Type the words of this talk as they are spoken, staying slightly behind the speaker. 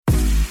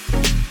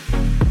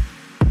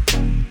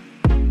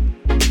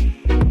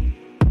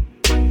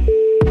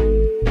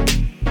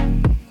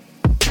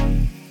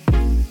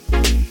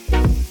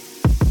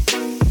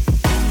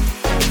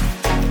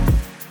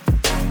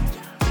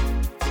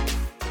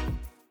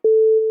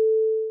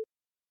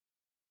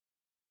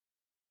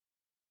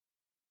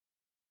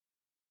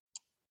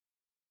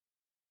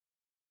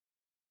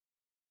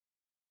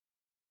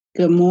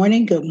Good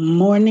morning, good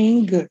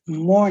morning, good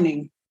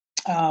morning.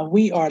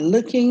 We are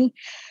looking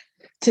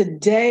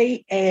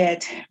today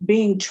at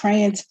being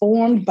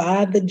transformed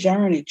by the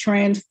journey,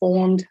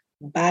 transformed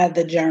by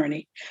the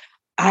journey.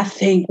 I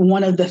think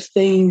one of the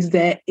things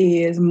that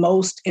is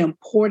most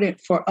important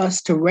for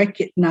us to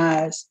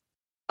recognize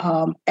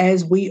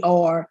as we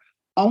are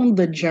on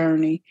the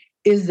journey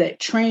is that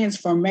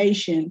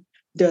transformation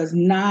does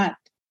not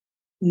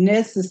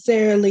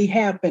necessarily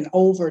happen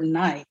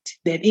overnight,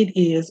 that it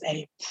is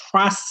a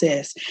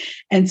process.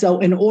 And so,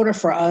 in order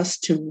for us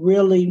to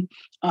really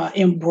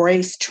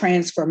embrace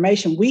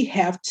transformation, we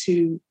have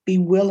to be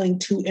willing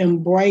to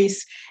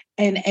embrace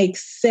and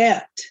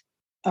accept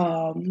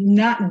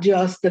not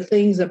just the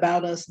things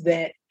about us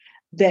that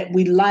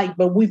we like,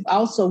 but we've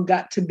also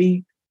got to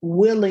be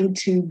willing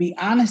to be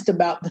honest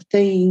about the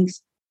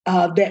things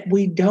that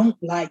we don't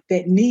like,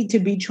 that need to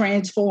be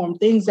transformed,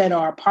 things that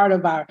are a part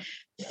of our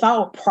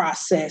thought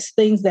process,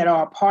 things that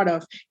are a part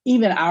of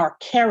even our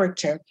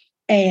character.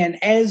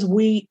 And as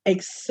we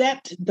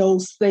accept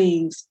those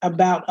things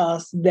about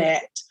us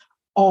that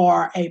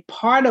are a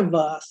part of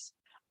us,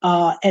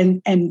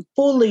 and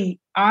fully,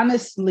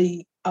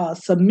 honestly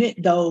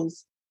submit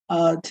those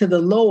to the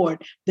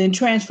Lord, then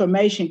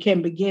transformation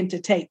can begin to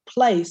take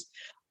place.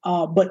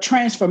 But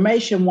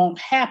transformation won't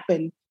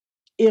happen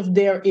if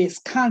there is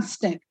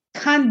constant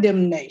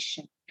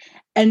condemnation.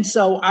 And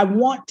so I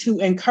want to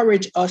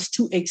encourage us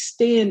to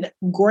extend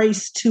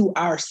grace to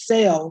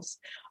ourselves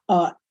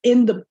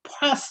in the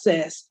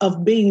process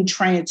of being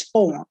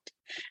transformed.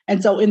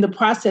 And so, in the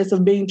process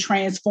of being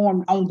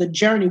transformed on the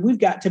journey, we've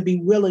got to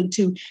be willing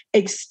to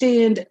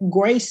extend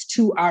grace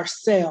to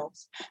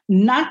ourselves,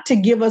 not to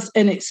give us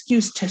an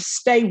excuse to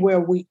stay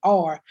where we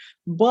are,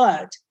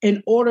 but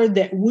in order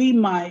that we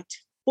might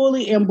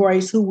fully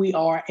embrace who we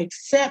are,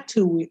 accept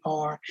who we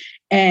are,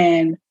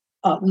 and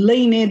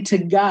lean into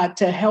God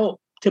to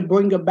help to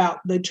bring about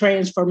the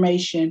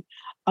transformation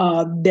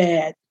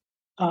that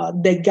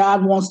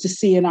God wants to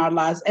see in our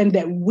lives and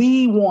that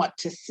we want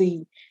to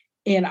see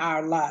in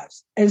our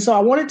lives. And so I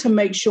wanted to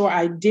make sure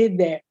I did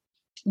that,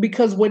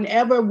 because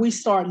whenever we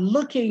start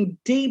looking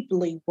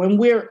deeply, when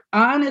we're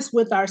honest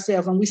with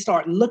ourselves and we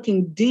start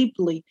looking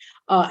deeply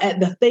at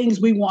the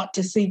things we want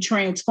to see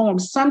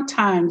transformed,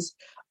 sometimes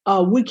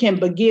we can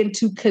begin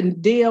to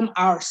condemn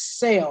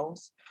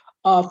ourselves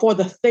for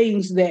the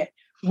things that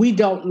we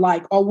don't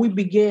like, or we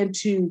begin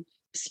to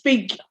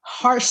speak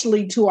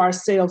harshly to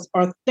ourselves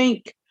or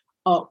think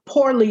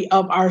poorly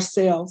of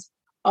ourselves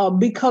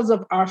because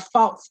of our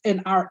faults and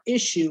our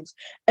issues.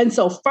 And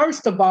so,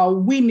 first of all,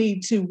 we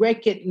need to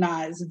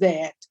recognize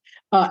that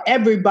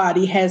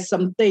everybody has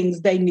some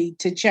things they need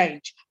to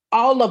change.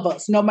 All of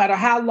us, no matter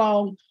how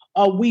long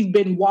we've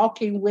been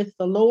walking with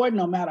the Lord,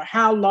 no matter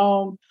how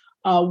long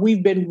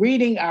we've been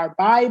reading our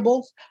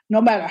Bibles,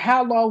 no matter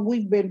how long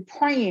we've been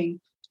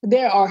praying,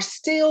 there are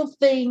still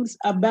things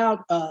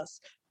about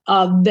us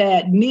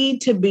that need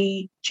to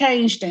be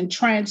changed and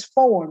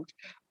transformed.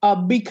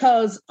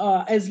 Because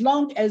as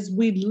long as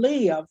we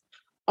live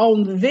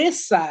on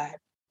this side,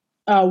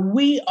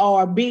 we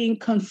are being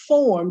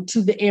conformed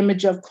to the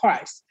image of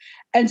Christ.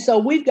 And so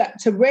we've got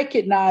to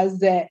recognize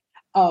that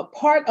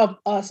part of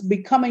us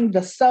becoming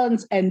the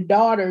sons and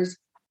daughters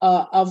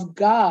of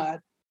God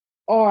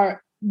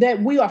are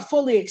that we are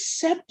fully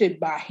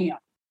accepted by Him,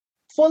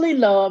 fully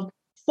loved,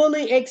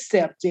 fully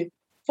accepted,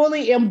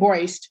 fully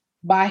embraced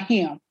by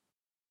Him.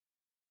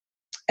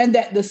 And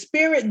that the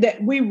Spirit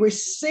that we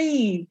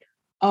receive,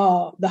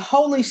 the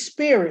Holy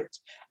Spirit,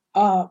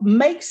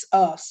 makes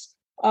us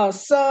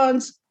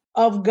sons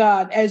of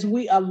God as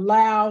we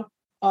allow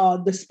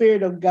the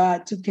Spirit of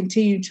God to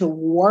continue to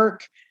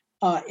work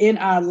in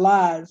our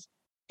lives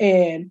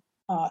and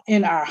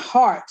in our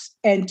hearts,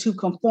 and to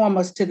conform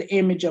us to the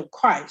image of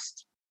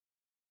Christ.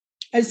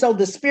 And so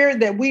the Spirit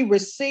that we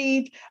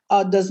received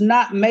does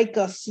not make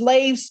us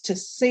slaves to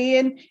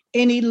sin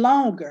any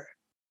longer,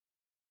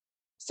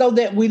 so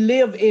that we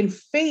live in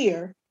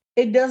fear.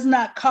 It does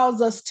not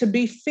cause us to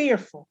be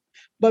fearful,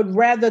 but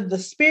rather the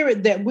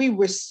Spirit that we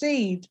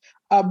received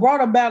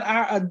brought about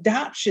our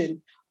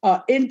adoption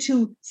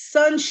into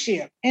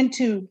sonship,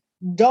 into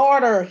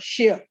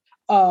daughtership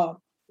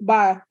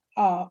by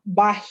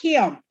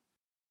Him,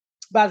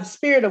 by the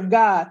Spirit of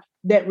God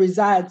that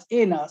resides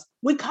in us.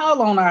 We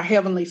call on our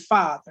Heavenly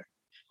Father.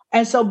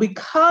 And so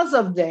because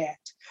of that,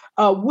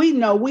 we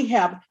know we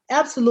have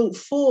absolute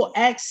full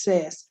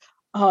access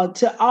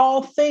to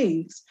all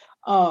things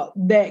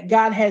that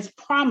God has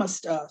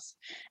promised us.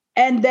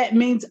 And that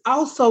means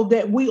also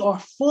that we are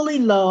fully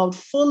loved,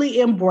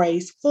 fully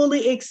embraced,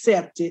 fully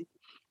accepted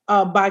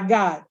by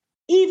God,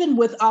 even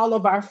with all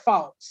of our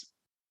faults.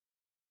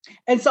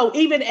 And so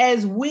even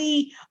as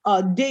we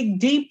dig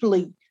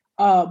deeply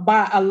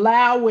by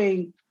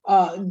allowing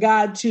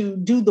God to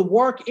do the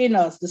work in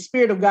us, the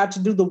Spirit of God to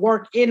do the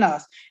work in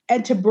us,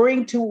 and to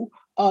bring to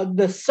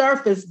the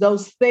surface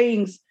those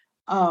things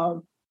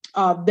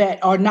that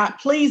are not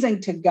pleasing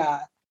to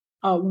God,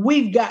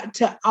 we've got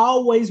to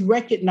always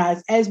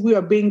recognize, as we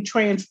are being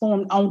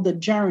transformed on the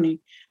journey,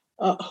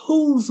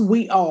 whose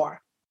we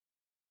are.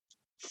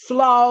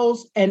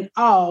 flaws and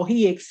all,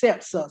 he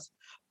accepts us.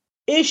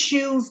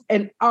 Issues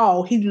and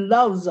all, he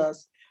loves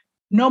us.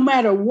 No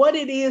matter what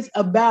it is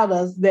about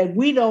us that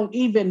we don't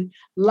even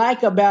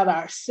like about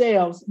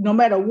ourselves, no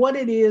matter what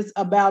it is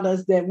about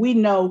us that we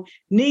know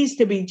needs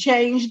to be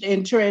changed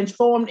and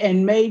transformed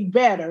and made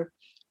better,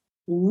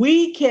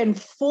 we can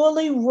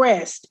fully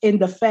rest in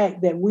the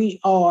fact that we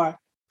are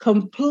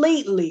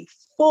completely,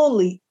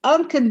 fully,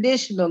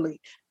 unconditionally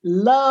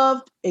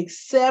loved,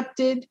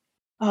 accepted,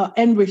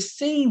 and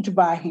received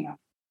by him.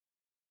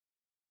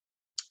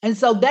 And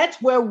so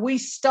that's where we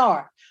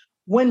start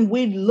when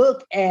we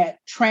look at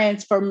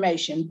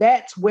transformation.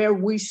 That's where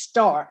we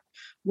start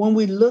when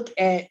we look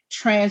at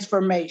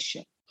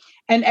transformation.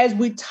 And as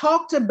we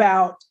talked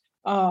about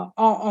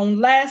on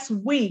last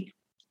week,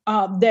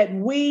 that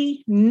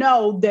we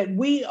know that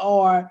we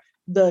are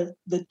the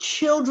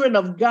children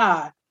of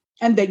God,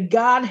 and that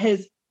God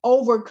has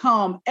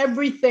overcome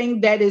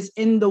everything that is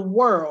in the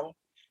world,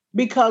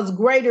 because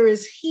greater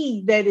is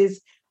he that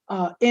is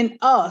in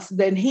us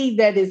than he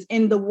that is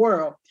in the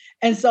world.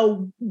 And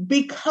so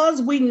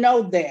because we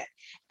know that,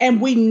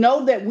 and we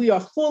know that we are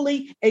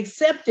fully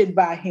accepted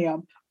by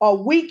him,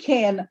 or we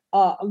can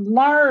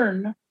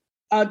learn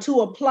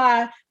to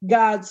apply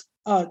God's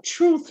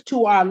truth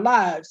to our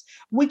lives,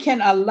 we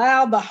can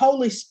allow the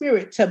Holy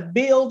Spirit to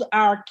build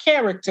our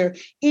character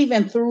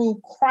even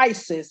through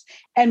crisis.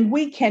 And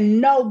we can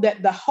know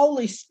that the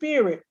Holy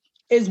Spirit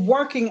is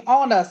working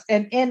on us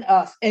and in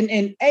us and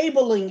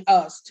enabling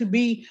us to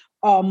be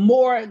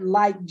more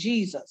like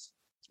Jesus.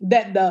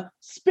 That the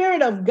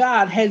Spirit of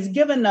God has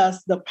given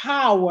us the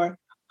power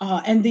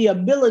and the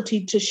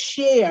ability to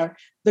share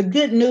the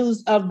good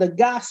news of the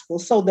gospel,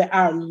 so that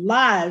our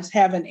lives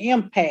have an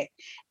impact,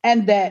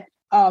 and that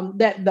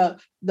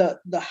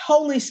the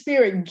Holy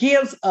Spirit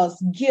gives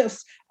us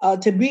gifts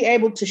to be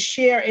able to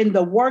share in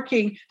the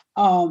working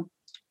of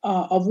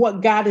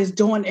what God is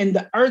doing in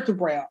the earth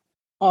realm.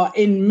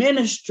 In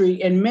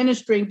ministry and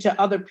ministering to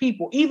other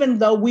people, even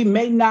though we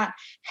may not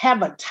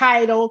have a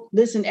title.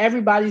 Listen,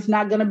 everybody's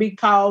not going to be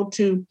called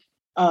to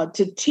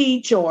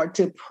teach or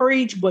to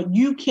preach, but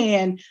you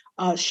can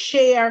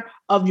share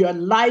of your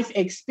life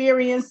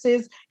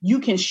experiences. You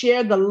can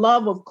share the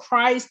love of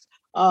Christ.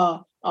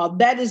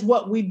 That is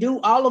what we do.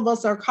 All of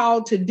us are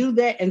called to do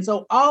that. And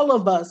so all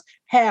of us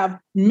have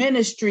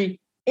ministry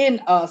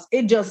in us.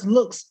 It just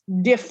looks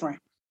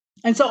different.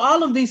 And so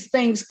all of these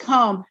things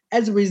come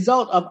as a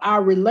result of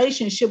our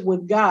relationship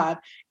with God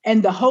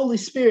and the Holy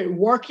Spirit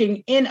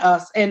working in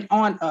us and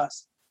on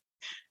us.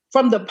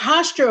 From the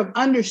posture of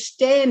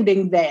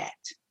understanding that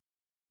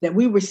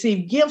we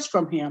receive gifts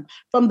from him,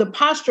 from the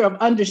posture of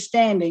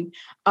understanding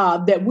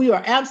that we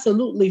are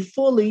absolutely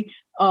fully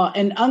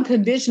and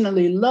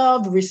unconditionally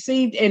loved,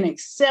 received, and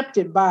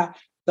accepted by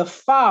the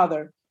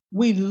Father,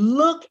 we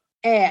look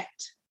at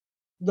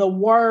the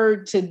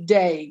word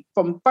today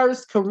from 1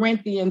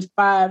 Corinthians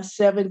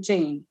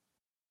 5:17.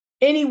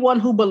 Anyone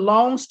who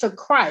belongs to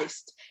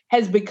Christ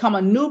has become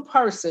a new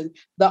person.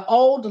 The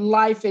old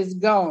life is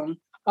gone.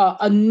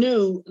 A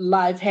new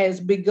life has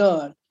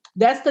begun.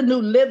 That's the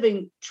New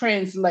Living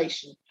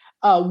Translation.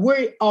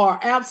 We are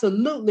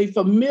absolutely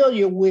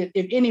familiar with,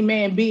 if any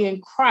man be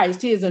in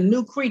Christ, he is a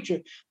new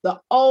creature. The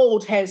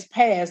old has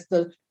passed,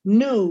 the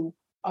new,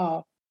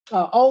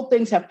 old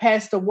things have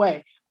passed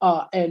away.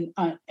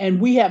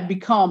 And we have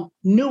become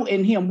new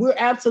in him. We're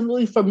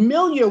absolutely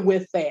familiar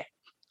with that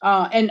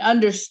and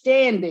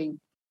understanding,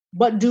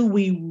 but do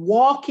we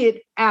walk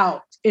it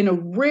out in a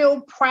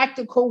real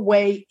practical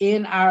way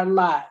in our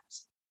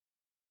lives?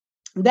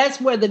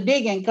 That's where the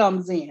digging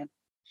comes in.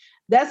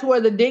 That's where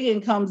the digging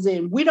comes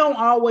in. We don't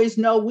always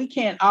know. We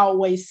can't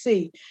always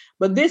see.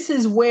 But this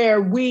is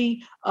where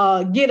we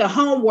get a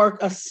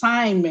homework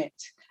assignment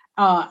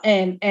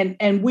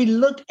and we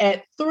look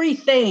at three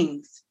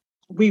things.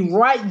 We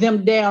write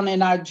them down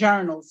in our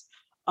journals.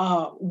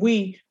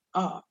 We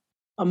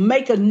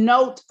make a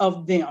note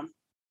of them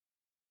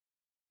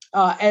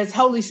as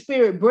Holy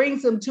Spirit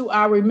brings them to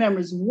our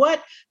remembrance.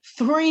 What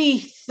three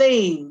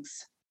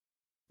things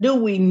do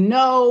we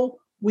know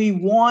we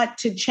want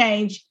to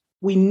change,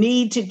 we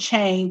need to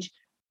change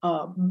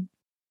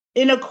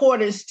in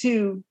accordance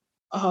to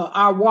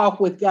our walk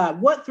with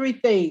God? What three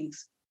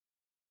things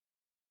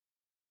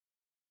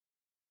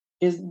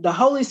is the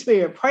Holy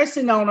Spirit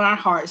pressing on our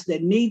hearts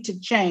that need to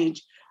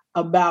change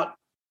about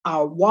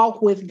our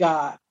walk with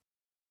God?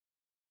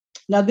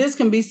 Now, this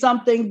can be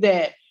something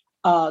that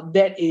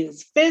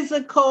is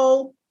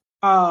physical.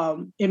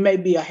 It may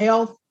be a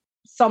health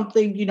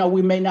something.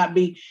 We may not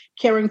be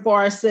caring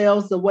for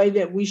ourselves the way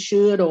that we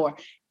should, or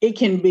it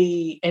can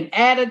be an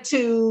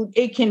attitude.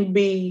 It can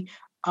be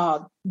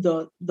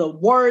the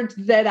words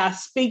that I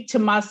speak to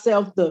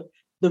myself, the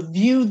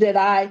view that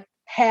I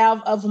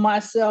have of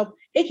myself.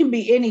 It can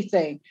be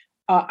anything.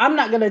 I'm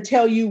not going to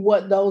tell you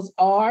what those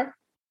are.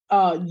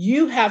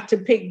 You have to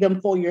pick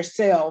them for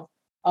yourself,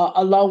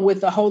 along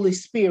with the Holy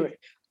Spirit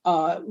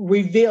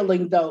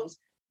revealing those.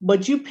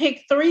 But you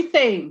pick three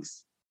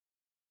things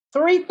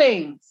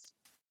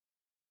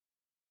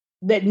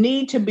that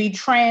need to be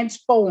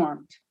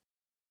transformed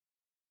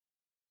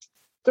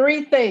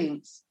 3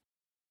 things.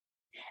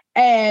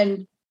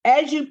 And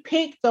as you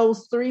pick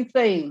those 3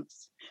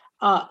 things,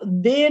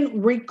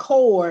 then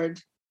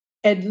record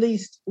at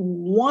least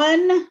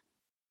one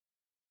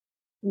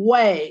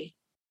way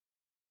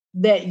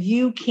that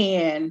you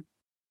can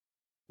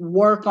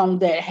work on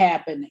that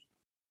happening.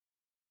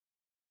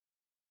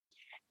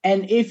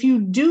 And if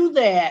you do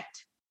that,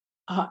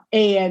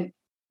 and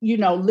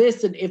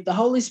listen, if the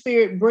Holy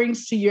Spirit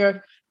brings to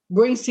your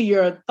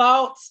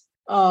thoughts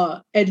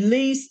at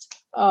least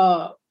 2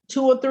 or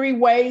 3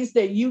 ways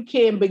that you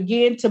can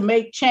begin to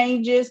make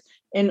changes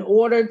in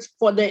order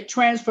for that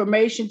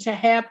transformation to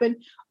happen,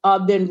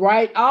 then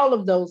write all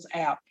of those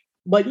out.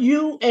 But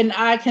you and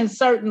I can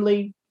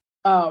certainly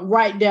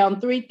write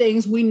down 3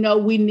 things we know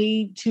we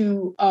need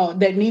to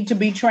that need to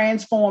be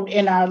transformed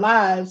in our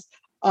lives.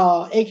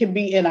 It can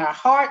be in our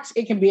hearts,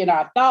 it can be in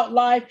our thought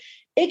life,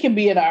 it can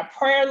be in our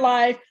prayer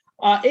life,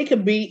 it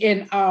can be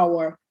in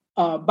our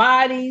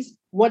bodies,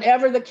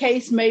 whatever the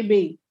case may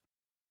be.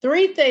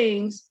 3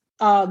 things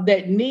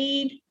that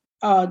need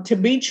to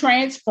be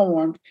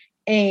transformed,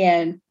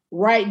 and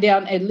write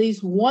down at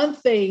least one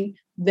thing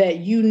that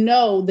you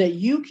know that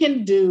you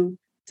can do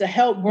to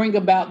help bring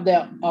about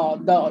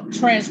the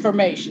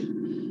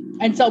transformation.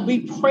 And so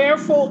be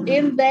prayerful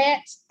in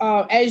that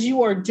as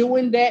you are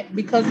doing that,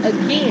 because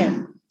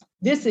again,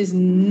 this is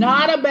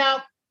not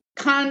about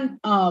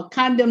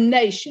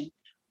condemnation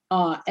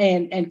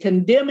and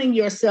condemning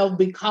yourself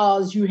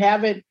because you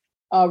haven't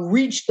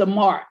reached the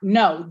mark.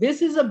 No,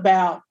 this is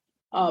about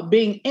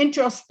being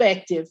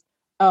introspective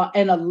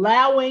and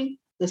allowing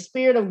the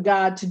Spirit of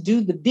God to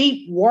do the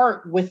deep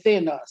work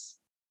within us.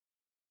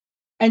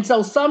 And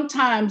so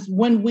sometimes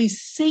when we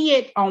see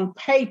it on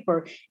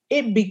paper,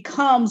 it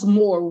becomes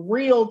more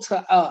real to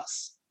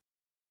us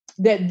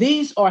that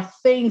these are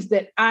things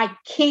that I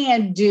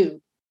can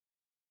do.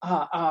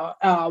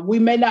 We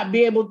may not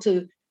be able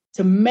to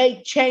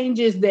make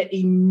changes that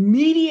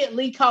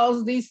immediately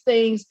cause these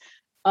things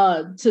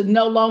to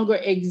no longer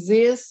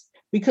exist,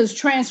 because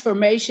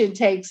transformation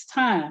takes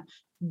time.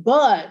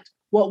 But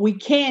what we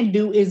can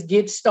do is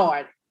get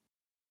started.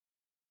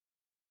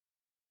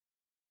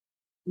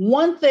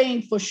 One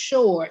thing for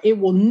sure, it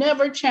will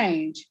never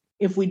change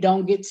if we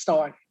don't get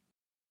started.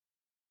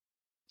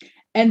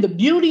 And the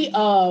beauty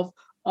of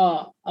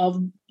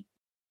the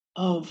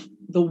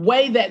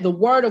way that the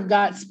Word of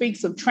God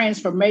speaks of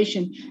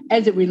transformation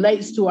as it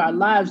relates to our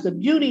lives, the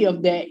beauty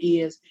of that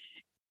is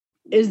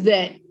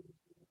that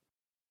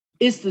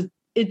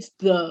it's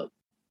the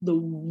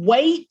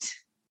weight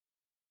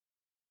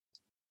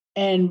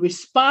and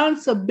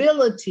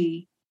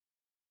responsibility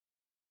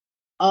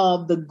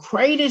of the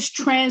greatest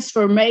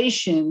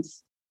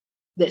transformations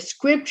that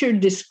Scripture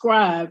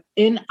described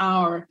in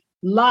our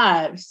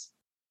lives,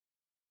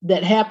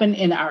 that happen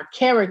in our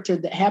character,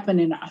 that happen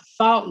in our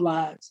thought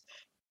lives,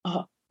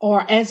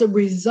 or as a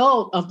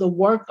result of the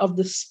work of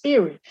the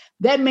Spirit.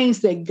 That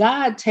means that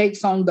God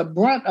takes on the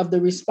brunt of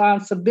the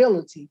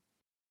responsibility.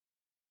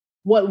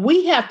 What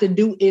we have to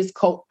do is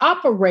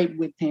cooperate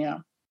with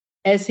Him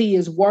as He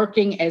is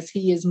working, as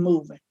He is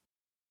moving.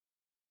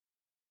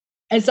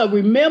 And so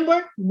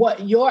remember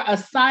what your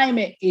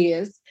assignment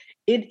is.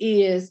 It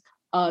is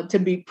to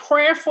be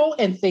prayerful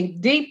and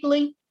think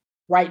deeply.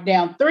 Write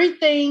down 3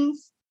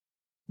 things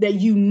that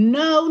you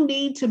know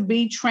need to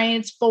be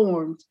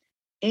transformed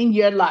in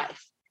your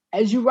life.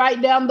 As you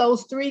write down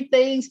those 3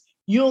 things,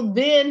 you'll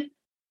then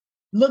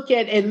look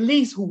at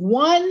least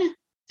one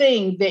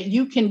thing that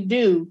you can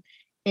do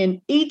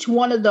in each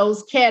one of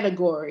those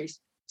categories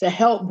to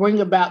help bring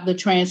about the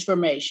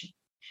transformation.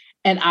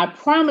 And I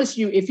promise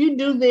you, if you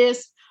do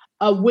this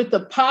with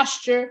the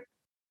posture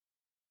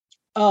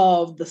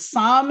of the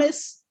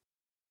psalmist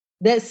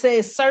that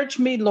says, "Search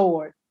me,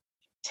 Lord,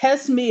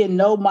 test me and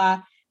know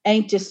my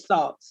anxious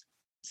thoughts.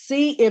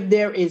 See if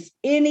there is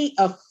any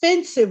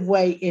offensive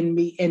way in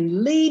me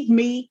and lead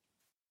me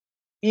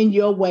in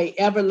your way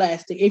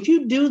everlasting." If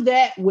you do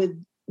that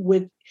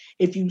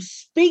if you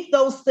speak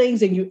those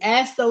things and you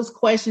ask those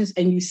questions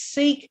and you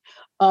seek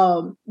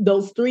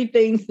those 3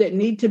 things that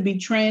need to be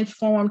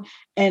transformed,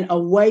 and a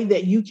way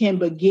that you can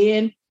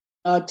begin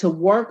to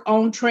work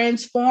on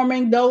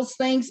transforming those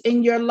things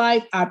in your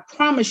life, I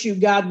promise you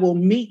God will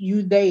meet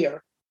you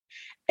there.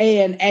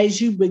 And as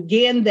you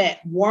begin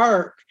that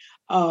work,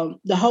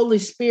 the Holy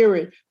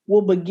Spirit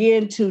will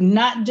begin to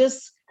not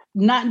just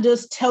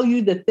tell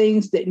you the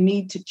things that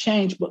need to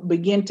change, but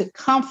begin to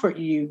comfort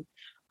you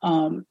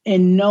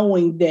in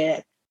knowing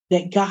that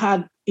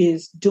God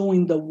is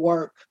doing the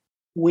work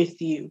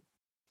with you,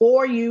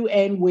 for you,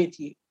 and with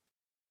you.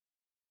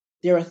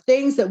 There are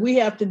things that we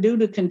have to do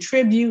to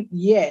contribute,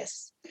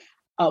 yes,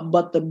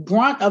 but the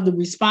brunt of the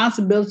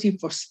responsibility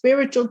for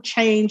spiritual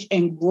change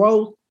and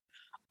growth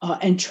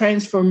and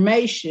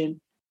transformation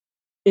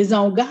is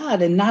on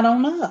God and not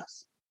on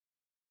us.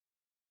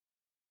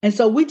 And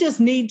so we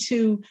just need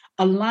to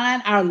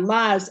align our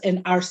lives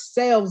and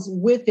ourselves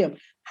with Him.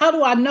 How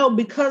do I know?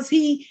 Because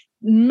He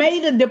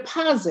made a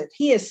deposit.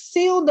 He has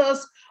sealed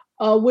us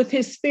with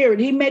His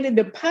Spirit. He made a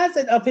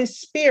deposit of His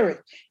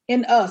Spirit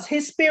in us.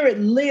 His spirit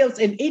lives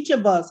in each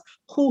of us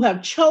who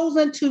have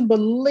chosen to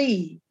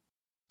believe.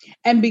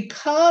 And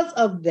because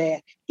of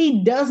that,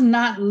 he does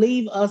not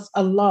leave us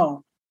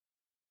alone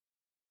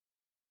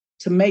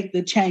to make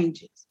the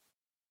changes.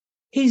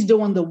 He's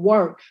doing the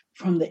work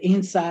from the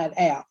inside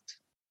out.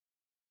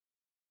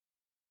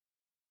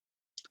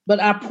 But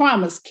I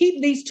promise,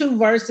 keep these two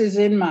verses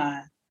in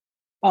mind,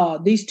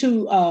 these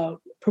two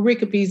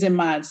pericopes in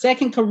mind.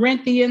 2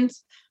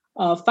 Corinthians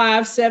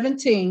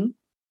 5:17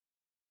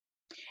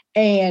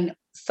 and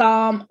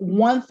Psalm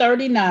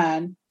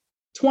 139,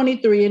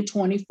 23 and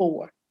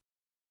 24.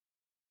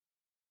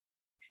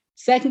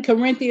 2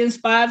 Corinthians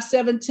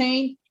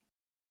 5:17,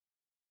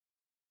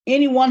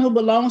 anyone who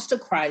belongs to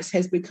Christ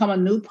has become a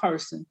new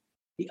person.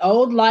 The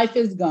old life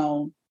is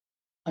gone,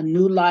 a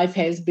new life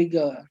has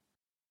begun.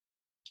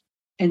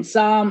 And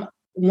Psalm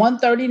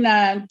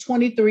 139,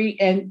 23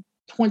 and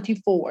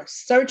 24,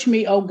 search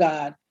me, O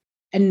God,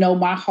 and know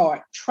my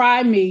heart.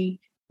 Try me,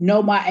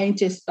 know my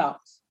anxious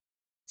thoughts.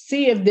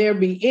 See if there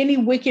be any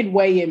wicked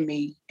way in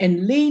me,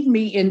 and lead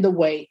me in the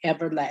way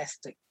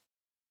everlasting.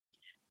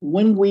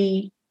 When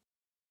we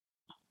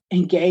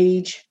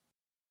engage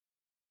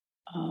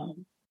the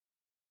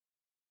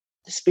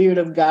Spirit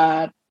of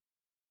God,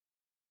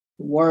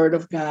 the Word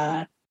of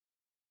God,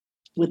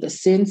 with a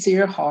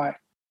sincere heart,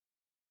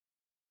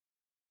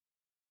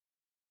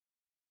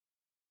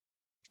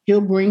 He'll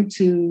bring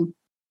to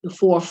the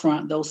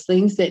forefront those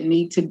things that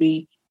need to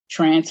be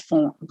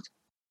transformed.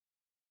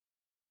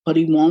 But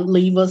He won't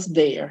leave us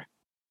there.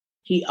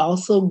 He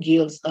also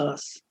gives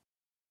us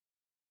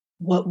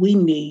what we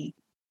need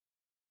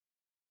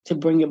to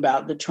bring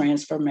about the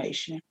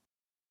transformation.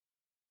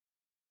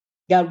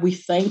 God, we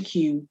thank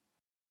you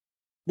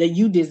that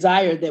you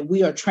desire that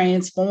we are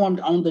transformed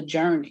on the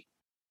journey.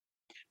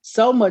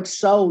 So much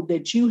so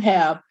that you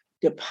have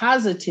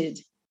deposited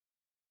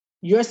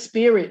your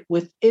spirit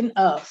within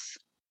us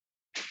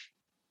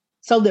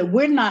so that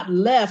we're not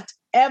left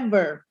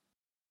ever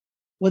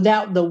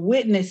without the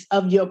witness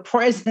of your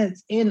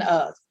presence in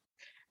us,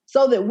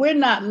 so that we're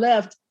not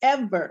left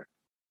ever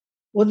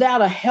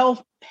without a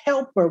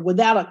helper,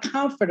 without a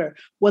comforter,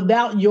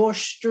 without your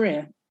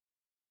strength,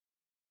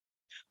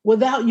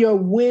 without your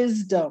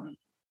wisdom,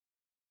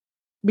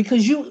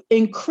 because you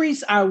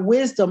increase our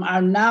wisdom,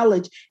 our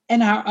knowledge,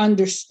 and our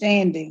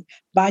understanding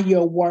by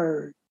your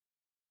word.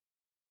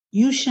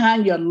 You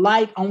shine your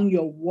light on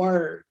your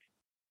word.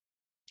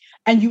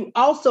 And you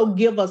also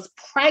give us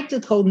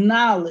practical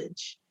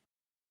knowledge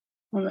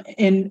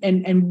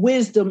and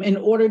wisdom in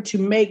order to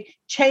make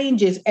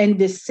changes and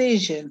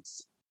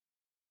decisions.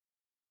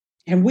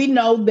 And we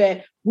know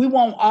that we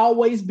won't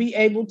always be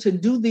able to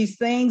do these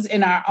things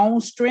in our own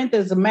strength.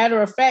 As a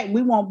matter of fact,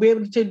 we won't be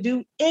able to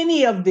do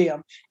any of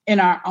them in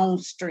our own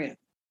strength,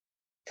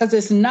 because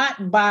it's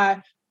not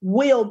by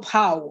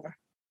willpower,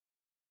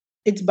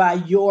 it's by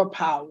your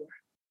power.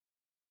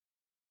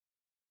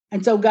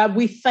 And so, God,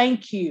 we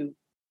thank you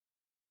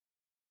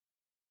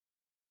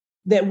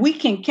that we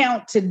can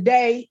count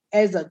today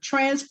as a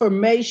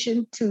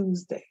transformation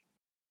Tuesday,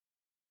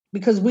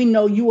 because we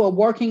know you are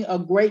working a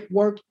great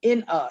work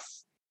in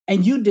us.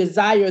 And you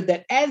desire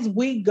that as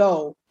we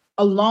go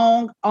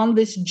along on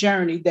this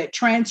journey, that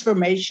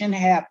transformation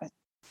happens.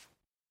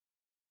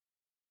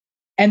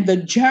 And the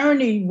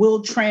journey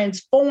will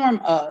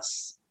transform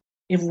us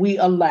if we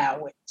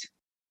allow it.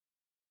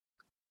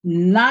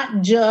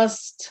 Not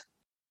just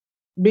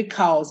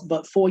because,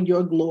 but for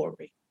your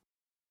glory,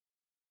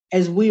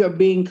 as we are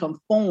being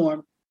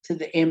conformed to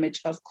the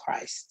image of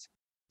Christ.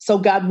 So,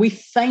 God, we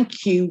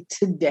thank you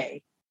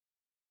today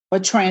for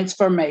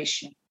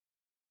transformation.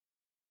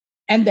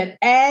 And that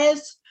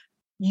as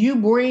you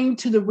bring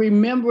to the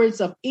remembrance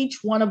of each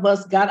one of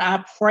us, God,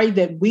 I pray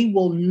that we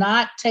will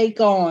not take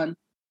on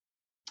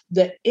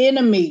the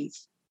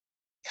enemy's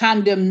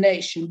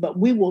condemnation, but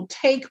we will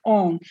take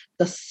on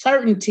the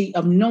certainty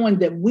of knowing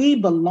that we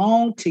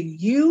belong to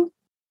you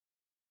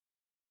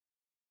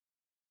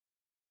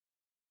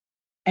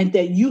and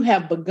that you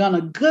have begun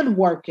a good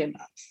work in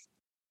us,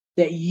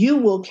 that you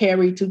will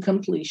carry to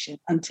completion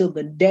until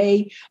the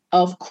day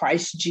of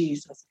Christ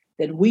Jesus,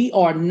 that we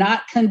are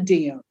not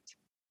condemned,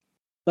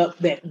 but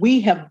that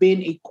we have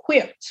been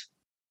equipped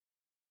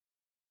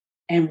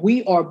and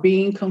we are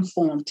being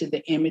conformed to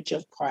the image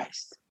of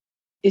Christ.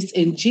 It's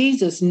in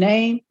Jesus'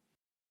 name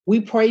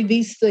we pray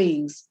these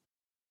things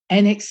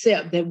and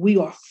accept that we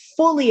are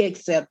fully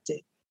accepted,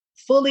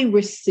 fully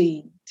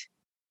received,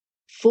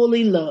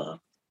 fully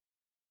loved.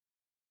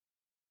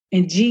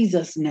 In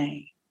Jesus'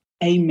 name,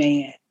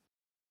 amen.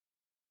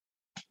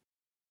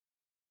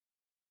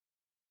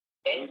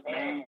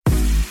 Amen.